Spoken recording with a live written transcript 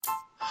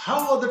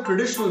How are the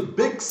traditional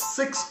Big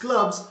Six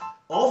clubs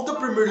of the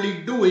Premier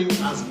League doing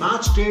as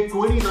match day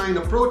 29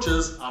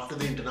 approaches after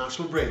the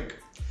international break?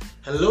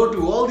 Hello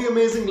to all the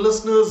amazing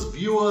listeners,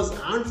 viewers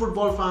and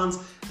football fans,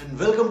 and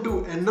welcome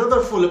to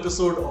another full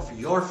episode of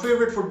your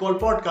favorite football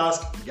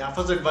podcast,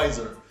 Gaffer's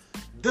Advisor.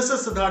 This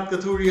is Siddharth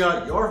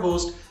Kathuria, your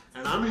host,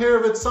 and I'm here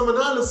with some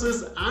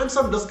analysis and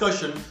some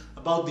discussion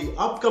about the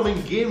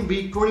upcoming Game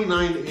Week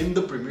 29 in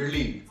the Premier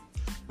League.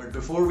 But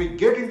before we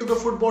get into the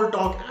football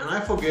talk and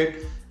I forget,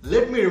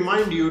 let me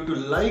remind you to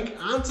like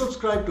and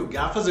subscribe to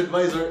Gaffer's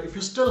Advisor if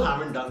you still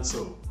haven't done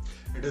so.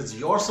 It is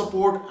your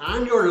support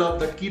and your love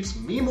that keeps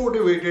me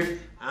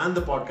motivated and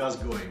the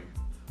podcast going.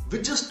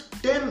 With just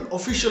 10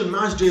 official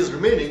match days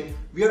remaining,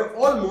 we are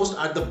almost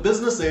at the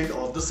business end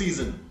of the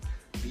season.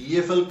 The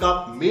EFL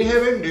Cup may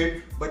have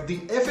ended, but the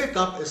FA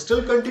Cup is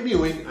still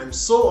continuing and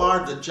so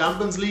are the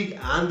Champions League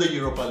and the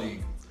Europa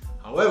League.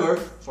 However,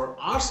 for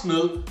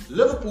Arsenal,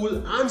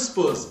 Liverpool and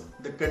Spurs,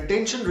 the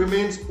contention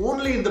remains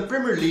only in the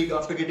Premier League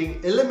after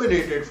getting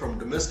eliminated from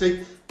domestic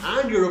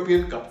and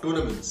European Cup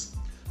tournaments.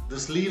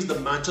 This leaves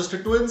the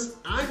Manchester Twins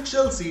and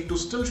Chelsea to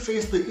still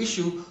face the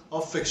issue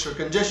of fixture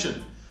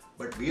congestion.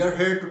 But we are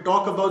here to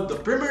talk about the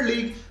Premier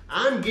League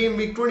and Game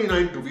Week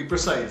 29 to be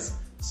precise.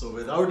 So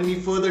without any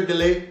further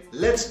delay,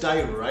 let's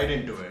dive right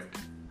into it.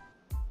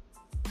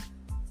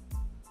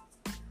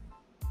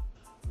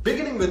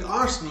 Beginning with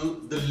Arsenal,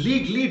 the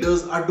league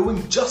leaders are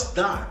doing just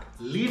that,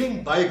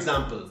 leading by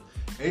example.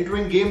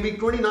 Entering Game Week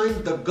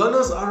 29, the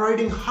Gunners are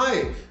riding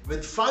high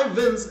with 5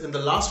 wins in the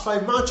last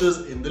 5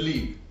 matches in the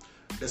league.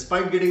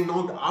 Despite getting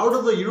knocked out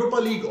of the Europa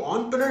League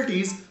on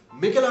penalties,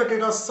 Mikel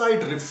Arteta's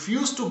side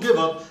refused to give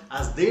up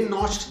as they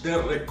notched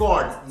their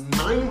record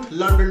 9th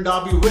London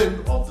Derby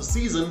win of the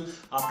season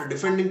after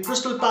defending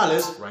Crystal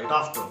Palace right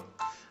after.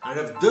 And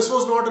if this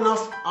was not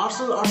enough,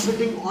 Arsenal are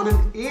sitting on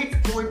an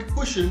 8-point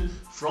cushion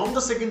from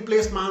the second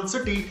place Man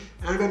City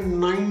and a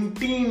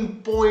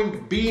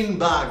 19-point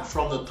beanbag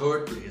from the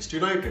third placed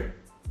United.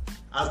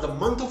 As the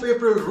month of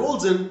April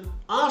rolls in,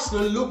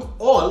 Arsenal look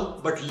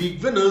all but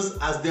league winners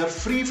as they are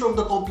free from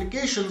the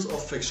complications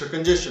of fixture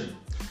congestion.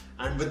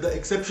 And with the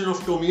exception of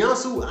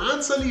Tomiyasu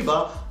and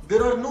Saliba,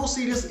 there are no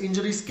serious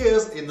injury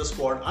scares in the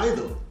squad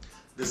either.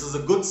 This is a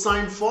good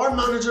sign for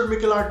manager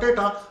Mikel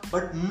Arteta,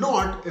 but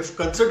not if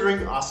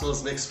considering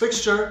Arsenal's next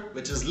fixture,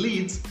 which is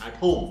Leeds at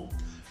home.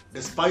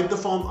 Despite the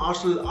form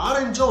Arsenal are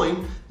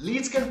enjoying,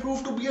 Leeds can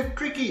prove to be a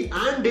tricky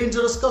and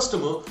dangerous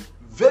customer,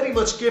 very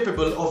much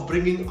capable of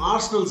bringing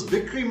Arsenal's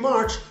victory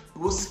march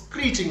to a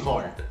screeching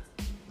halt.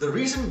 The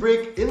recent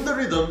break in the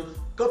rhythm,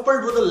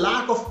 coupled with a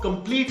lack of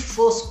complete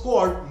first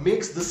squad,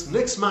 makes this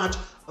next match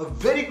a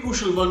very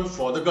crucial one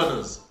for the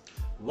Gunners.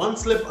 One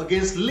slip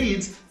against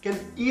Leeds can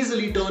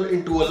easily turn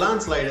into a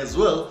landslide as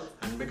well,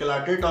 and Mikel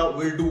Arteta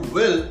will do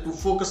well to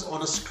focus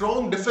on a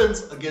strong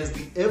defense against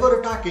the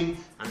ever-attacking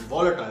and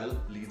volatile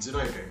Leeds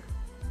United.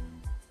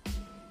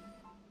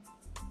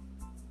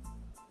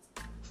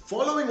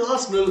 Following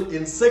Arsenal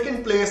in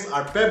second place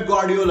are Pep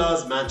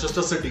Guardiola's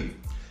Manchester City.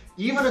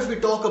 Even if we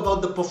talk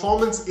about the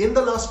performance in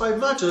the last 5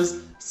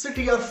 matches,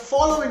 City are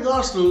following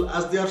Arsenal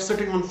as they are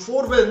sitting on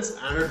 4 wins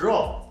and a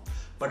draw.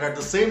 But at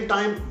the same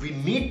time, we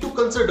need to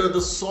consider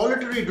the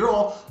solitary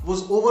draw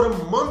was over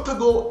a month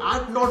ago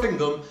at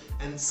Nottingham,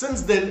 and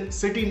since then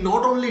City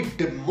not only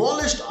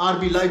demolished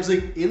RB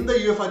Leipzig in the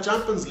UEFA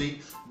Champions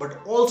League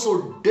but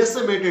also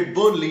decimated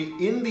Burnley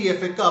in the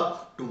FA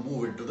Cup to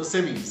move into the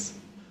semis.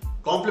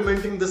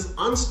 Complementing this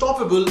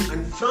unstoppable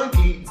and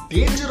frankly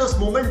dangerous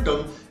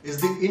momentum is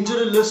the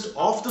injury list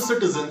of the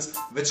Citizens,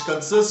 which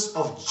consists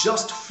of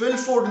just Phil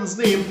Foden's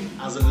name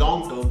as a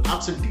long-term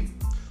absentee.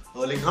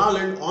 Erling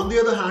Haaland, on the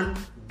other hand,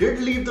 did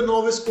leave the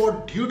Norway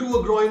squad due to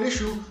a groin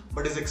issue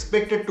but is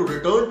expected to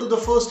return to the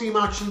first team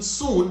action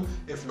soon,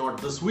 if not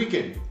this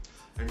weekend.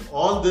 And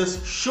all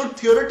this should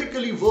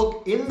theoretically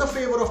work in the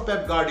favour of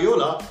Pep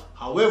Guardiola.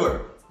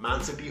 However,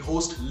 Man City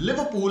host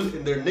Liverpool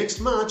in their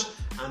next match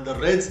and the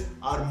Reds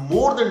are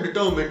more than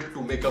determined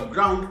to make up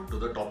ground to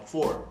the top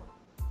 4.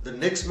 The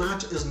next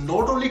match is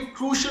not only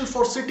crucial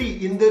for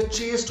City in their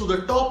chase to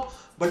the top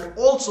but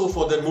also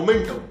for their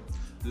momentum.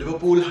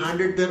 Liverpool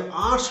handed their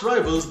arch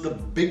rivals the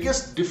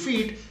biggest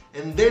defeat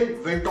and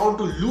then went on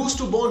to lose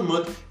to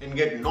Bournemouth and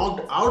get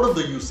knocked out of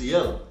the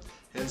UCL.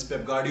 Hence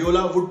Pep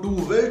Guardiola would do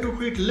well to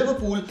treat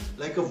Liverpool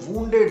like a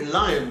wounded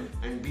lion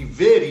and be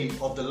wary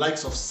of the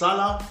likes of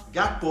Salah,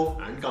 Gakpo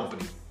and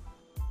company.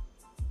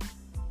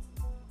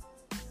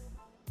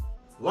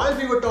 While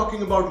we were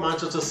talking about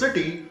Manchester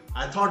City,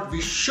 I thought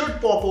we should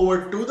pop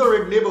over to the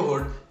Red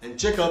neighbourhood and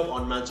check up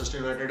on Manchester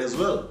United as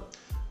well.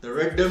 The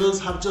Red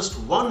Devils have just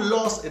 1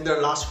 loss in their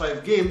last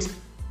 5 games,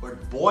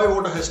 but boy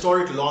what a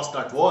historic loss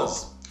that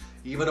was.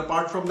 Even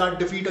apart from that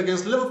defeat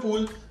against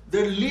Liverpool,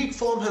 their league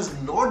form has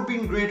not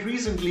been great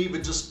recently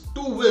with just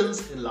 2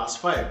 wins in last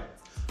 5.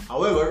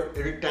 However,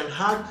 Erik ten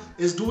Hag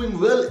is doing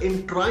well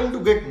in trying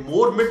to get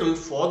more metal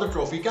for the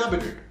trophy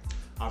cabinet.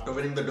 After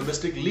winning the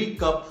Domestic League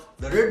Cup,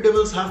 the Red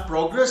Devils have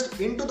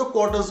progressed into the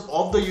quarters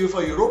of the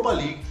UEFA Europa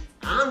League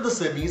and the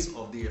semis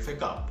of the FA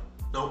Cup.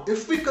 Now,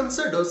 if we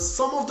consider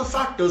some of the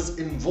factors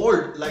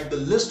involved, like the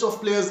list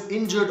of players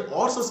injured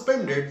or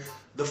suspended,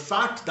 the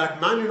fact that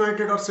Man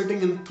United are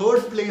sitting in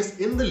third place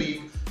in the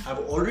league, have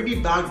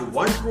already bagged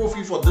one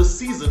trophy for this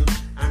season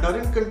and are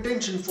in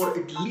contention for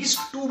at least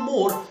two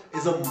more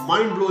is a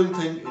mind-blowing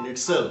thing in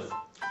itself.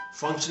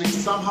 Functioning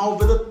somehow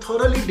with a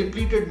thoroughly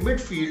depleted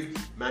midfield,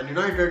 Man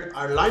United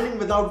are lining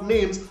without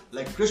names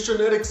like Christian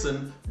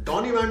Eriksen,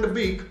 Donny van de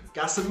Beek,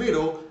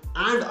 Casemiro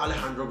and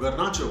Alejandro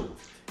Garnacho.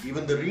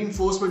 Even the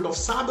reinforcement of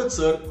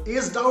Sabitzer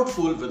is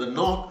doubtful with a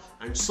knock,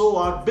 and so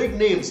are big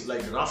names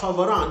like Rafa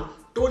Varane,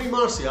 Tony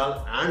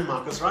Martial and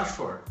Marcus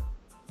Rashford.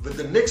 With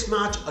the next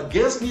match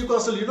against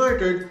Newcastle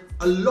United,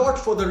 a lot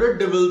for the Red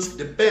Devils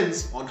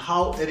depends on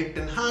how Erik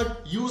ten Hag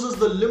uses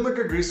the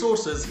limited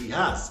resources he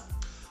has.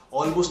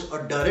 Almost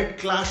a direct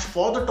clash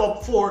for the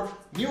top 4,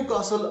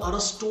 Newcastle are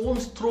a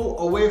stone's throw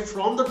away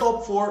from the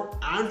top 4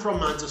 and from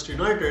Manchester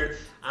United,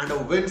 and a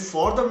win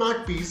for the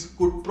Magpies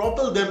could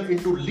propel them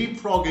into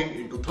leapfrogging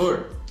into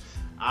third.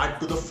 Add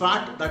to the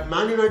fact that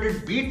Man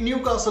United beat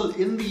Newcastle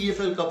in the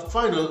EFL Cup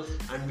final,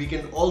 and we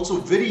can also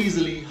very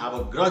easily have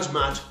a grudge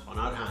match on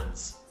our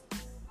hands.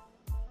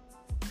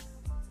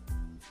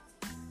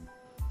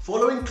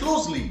 Following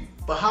closely,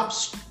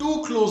 perhaps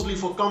too closely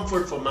for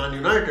comfort for Man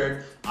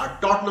United, are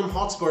Tottenham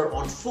Hotspur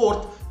on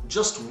 4th,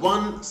 just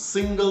one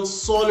single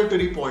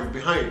solitary point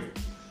behind.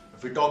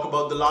 If we talk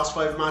about the last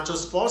 5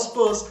 matches for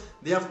Spurs,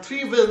 they have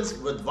 3 wins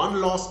with 1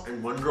 loss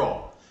and 1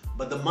 draw.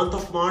 But the month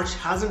of March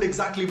hasn't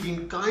exactly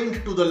been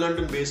kind to the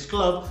London-based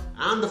club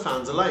and the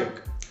fans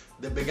alike.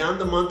 They began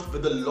the month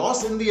with a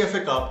loss in the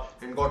FA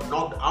Cup and got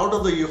knocked out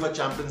of the UEFA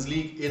Champions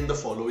League in the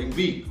following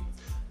week.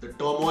 The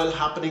turmoil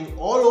happening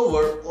all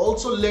over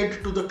also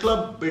led to the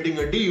club bidding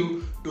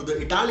adieu to the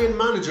Italian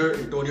manager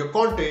Antonio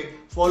Conte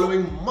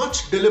following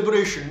much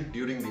deliberation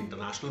during the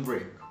international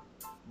break.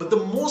 But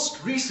the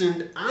most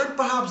recent and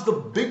perhaps the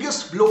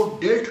biggest blow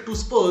dealt to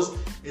Spurs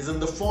is in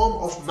the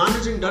form of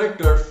managing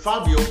director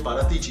Fabio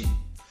Paratici.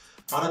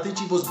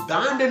 Paratici was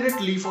banned in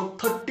Italy for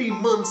 30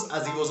 months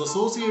as he was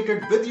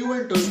associated with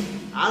Juventus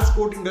as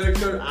sporting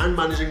director and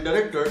managing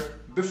director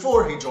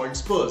before he joined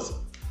Spurs.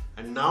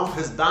 And now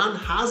his ban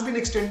has been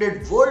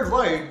extended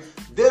worldwide,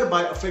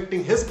 thereby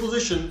affecting his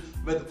position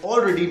with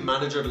already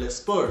managerless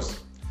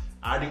Spurs.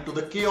 Adding to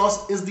the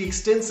chaos is the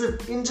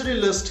extensive injury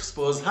list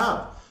Spurs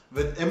have,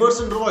 with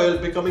Emerson Royal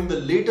becoming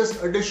the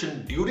latest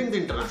addition during the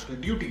international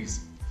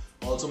duties.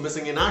 Also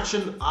missing in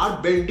action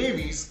are Ben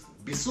Davies,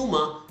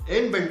 Bissouma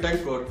and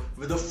Bentancur,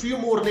 with a few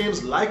more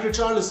names like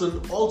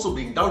Richarlison also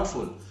being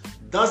doubtful,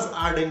 thus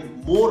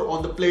adding more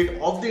on the plate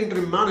of the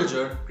interim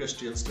manager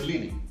Cristian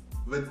Stellini.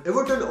 With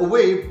Everton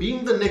away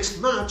being the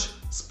next match,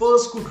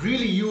 Spurs could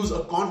really use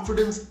a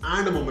confidence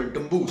and a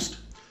momentum boost.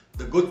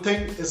 The good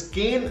thing is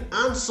Kane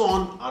and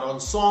Son are on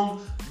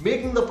song,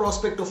 making the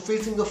prospect of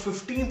facing a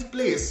 15th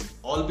place,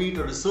 albeit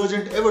a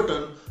resurgent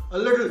Everton, a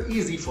little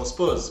easy for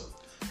Spurs.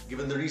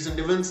 Given the recent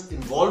events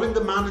involving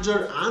the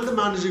manager and the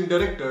managing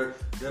director,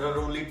 there are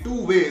only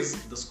 2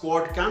 ways the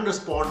squad can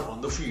respond on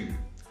the field.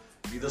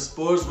 Either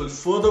Spurs will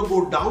further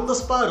go down the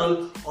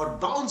spiral or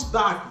bounce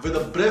back with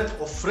a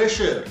breath of fresh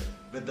air,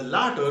 with the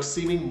latter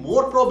seeming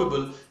more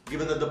probable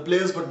given that the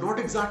players were not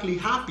exactly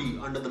happy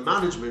under the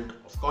management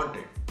of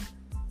Conte.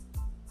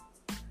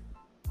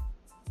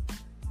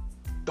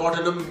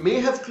 Tottenham may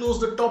have closed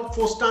the top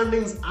 4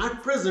 standings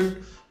at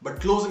present, but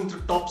closing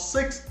the top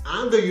 6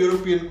 and the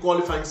European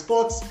qualifying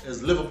spots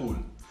is Liverpool.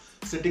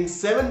 Sitting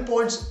 7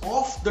 points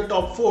off the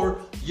top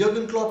 4,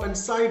 Jurgen Klopp and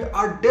side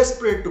are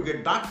desperate to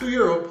get back to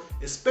Europe,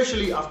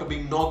 especially after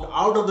being knocked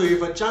out of the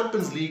UEFA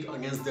Champions League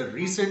against their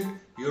recent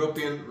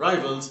European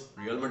rivals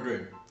Real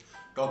Madrid.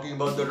 Talking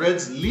about the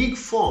Reds' league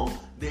form,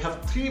 they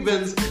have 3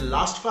 wins in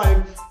last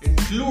 5,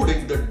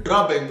 including the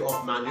drubbing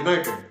of Man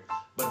United.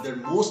 But their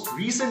most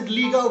recent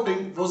league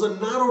outing was a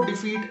narrow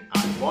defeat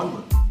at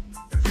Bournemouth.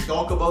 If we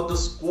talk about the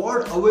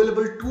squad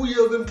available to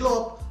Jurgen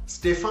Klopp,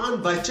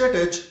 Stefan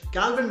Bajcetic,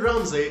 Calvin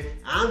Ramsey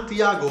and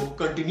Thiago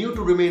continue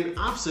to remain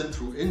absent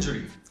through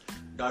injury.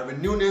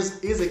 Darwin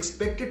Núñez is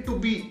expected to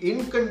be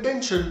in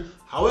contention,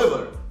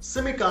 however,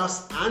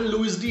 Tsimikas and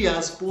Luis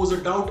Diaz pose a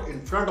doubt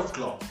in front of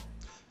Klopp.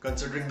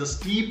 Considering the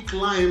steep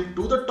climb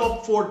to the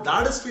top 4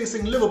 that is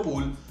facing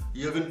Liverpool,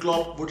 Jurgen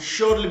Klopp would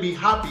surely be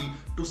happy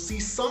to see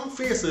some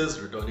faces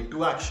returning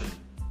to action.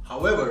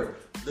 However,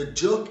 the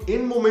jerk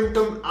in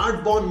momentum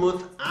at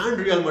Bournemouth and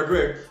Real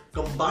Madrid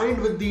combined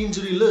with the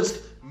injury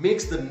list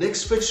makes the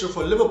next fixture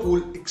for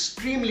Liverpool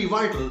extremely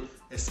vital,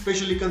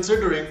 especially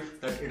considering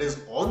that it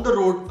is on the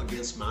road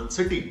against Man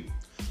City.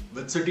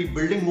 With City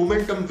building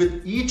momentum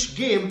with each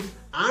game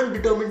and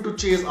determined to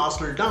chase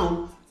Arsenal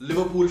down,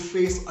 Liverpool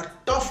face a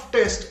tough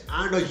test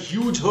and a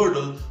huge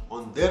hurdle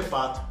on their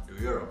path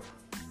to Europe.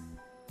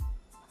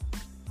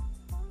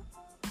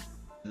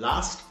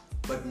 Last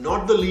but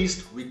not the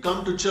least, we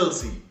come to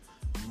Chelsea.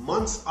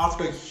 Months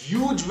after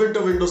huge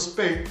winter window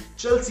spent,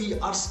 Chelsea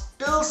are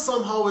still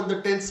somehow in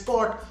the 10th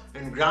spot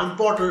and Graham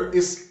Potter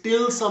is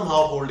still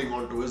somehow holding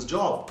on to his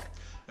job.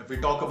 If we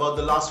talk about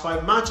the last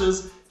 5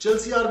 matches,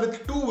 Chelsea are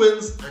with 2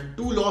 wins and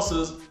 2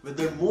 losses, with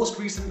their most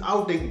recent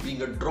outing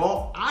being a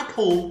draw at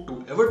home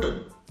to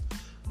Everton.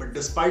 But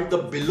despite the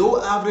below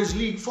average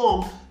league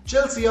form,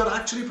 Chelsea are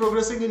actually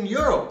progressing in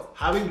Europe,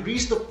 having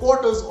reached the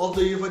quarters of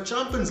the UEFA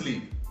Champions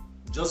League.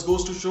 Just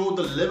goes to show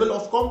the level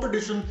of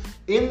competition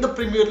in the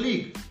Premier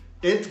League.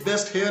 10th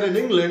best here in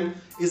England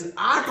is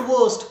at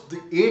worst the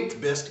 8th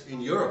best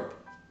in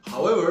Europe.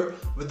 However,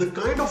 with the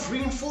kind of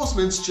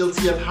reinforcements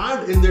Chelsea have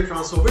had in their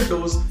transfer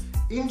windows,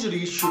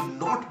 injuries should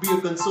not be a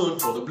concern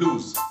for the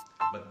Blues.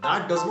 But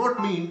that does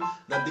not mean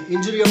that the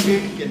injury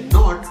update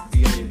cannot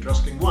be an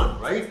interesting one,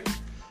 right?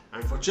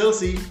 And for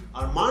Chelsea,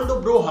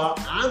 Armando Broja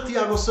and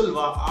Thiago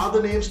Silva are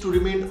the names to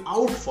remain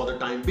out for the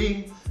time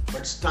being,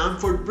 but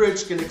Stamford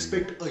Bridge can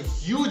expect a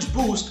huge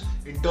boost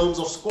in terms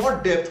of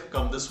squad depth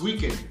come this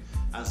weekend,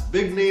 as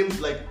big names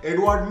like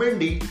Edouard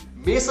Mendy,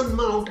 Mason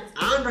Mount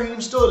and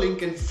Raheem Sterling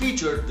can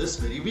feature this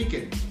very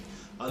weekend.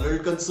 A little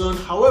concern,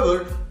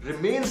 however,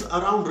 remains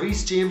around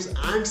Reece James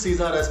and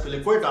Cesar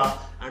Azpilicueta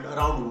and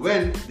around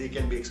when they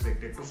can be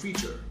expected to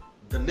feature.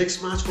 The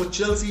next match for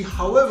Chelsea,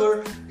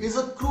 however, is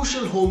a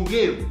crucial home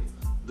game.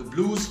 The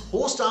Blues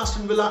host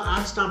Aston Villa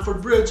at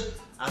Stamford Bridge,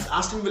 as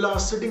Aston Villa are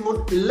sitting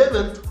on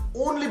 11th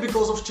only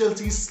because of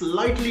Chelsea's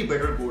slightly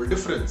better goal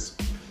difference.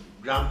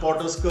 Graham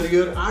Potter's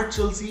career at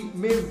Chelsea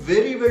may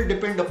very well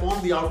depend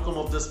upon the outcome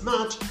of this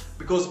match,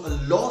 because a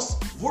loss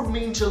would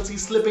mean Chelsea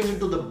slipping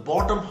into the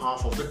bottom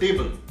half of the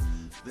table.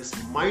 This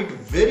might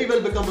very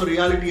well become a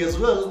reality as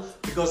well,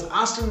 because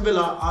Aston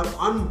Villa are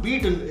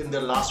unbeaten in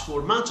their last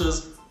 4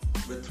 matches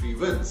with 3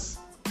 wins.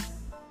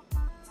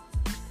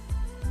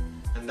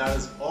 And that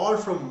is all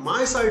from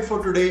my side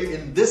for today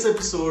in this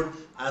episode,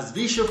 as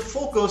we shift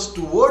focus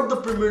toward the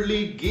Premier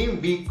League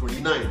Game Week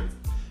 29.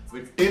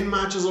 With 10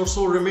 matches or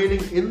so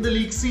remaining in the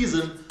league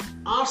season,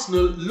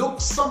 Arsenal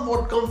looks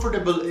somewhat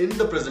comfortable in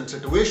the present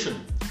situation.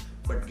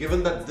 But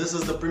given that this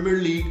is the Premier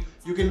League,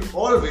 you can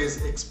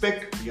always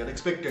expect the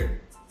unexpected.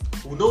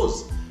 Who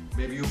knows,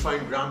 maybe you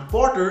find Graham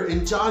Potter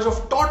in charge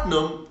of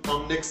Tottenham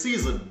come next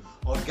season,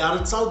 or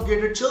Gareth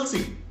Southgate at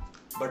Chelsea.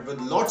 But with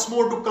lots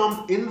more to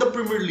come in the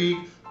Premier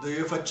League, the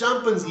UEFA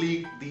Champions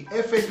League, the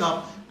FA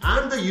Cup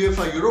and the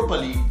UEFA Europa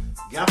League,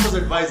 Gaffer's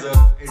advisor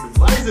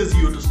advises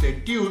you to stay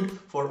tuned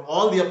for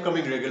all the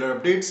upcoming regular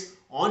updates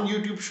on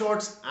YouTube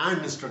Shorts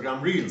and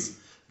Instagram Reels.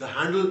 The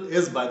handle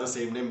is by the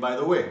same name, by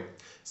the way.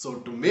 So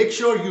to make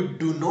sure you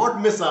do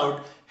not miss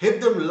out, hit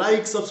them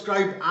like,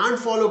 subscribe and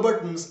follow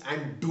buttons,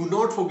 and do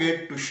not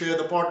forget to share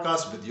the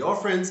podcast with your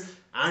friends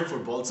and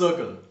football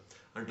circle.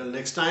 Until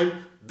next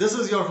time, this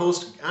is your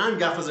host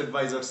and Gaffer's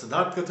advisor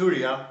Siddharth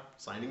Kathuria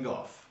signing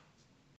off.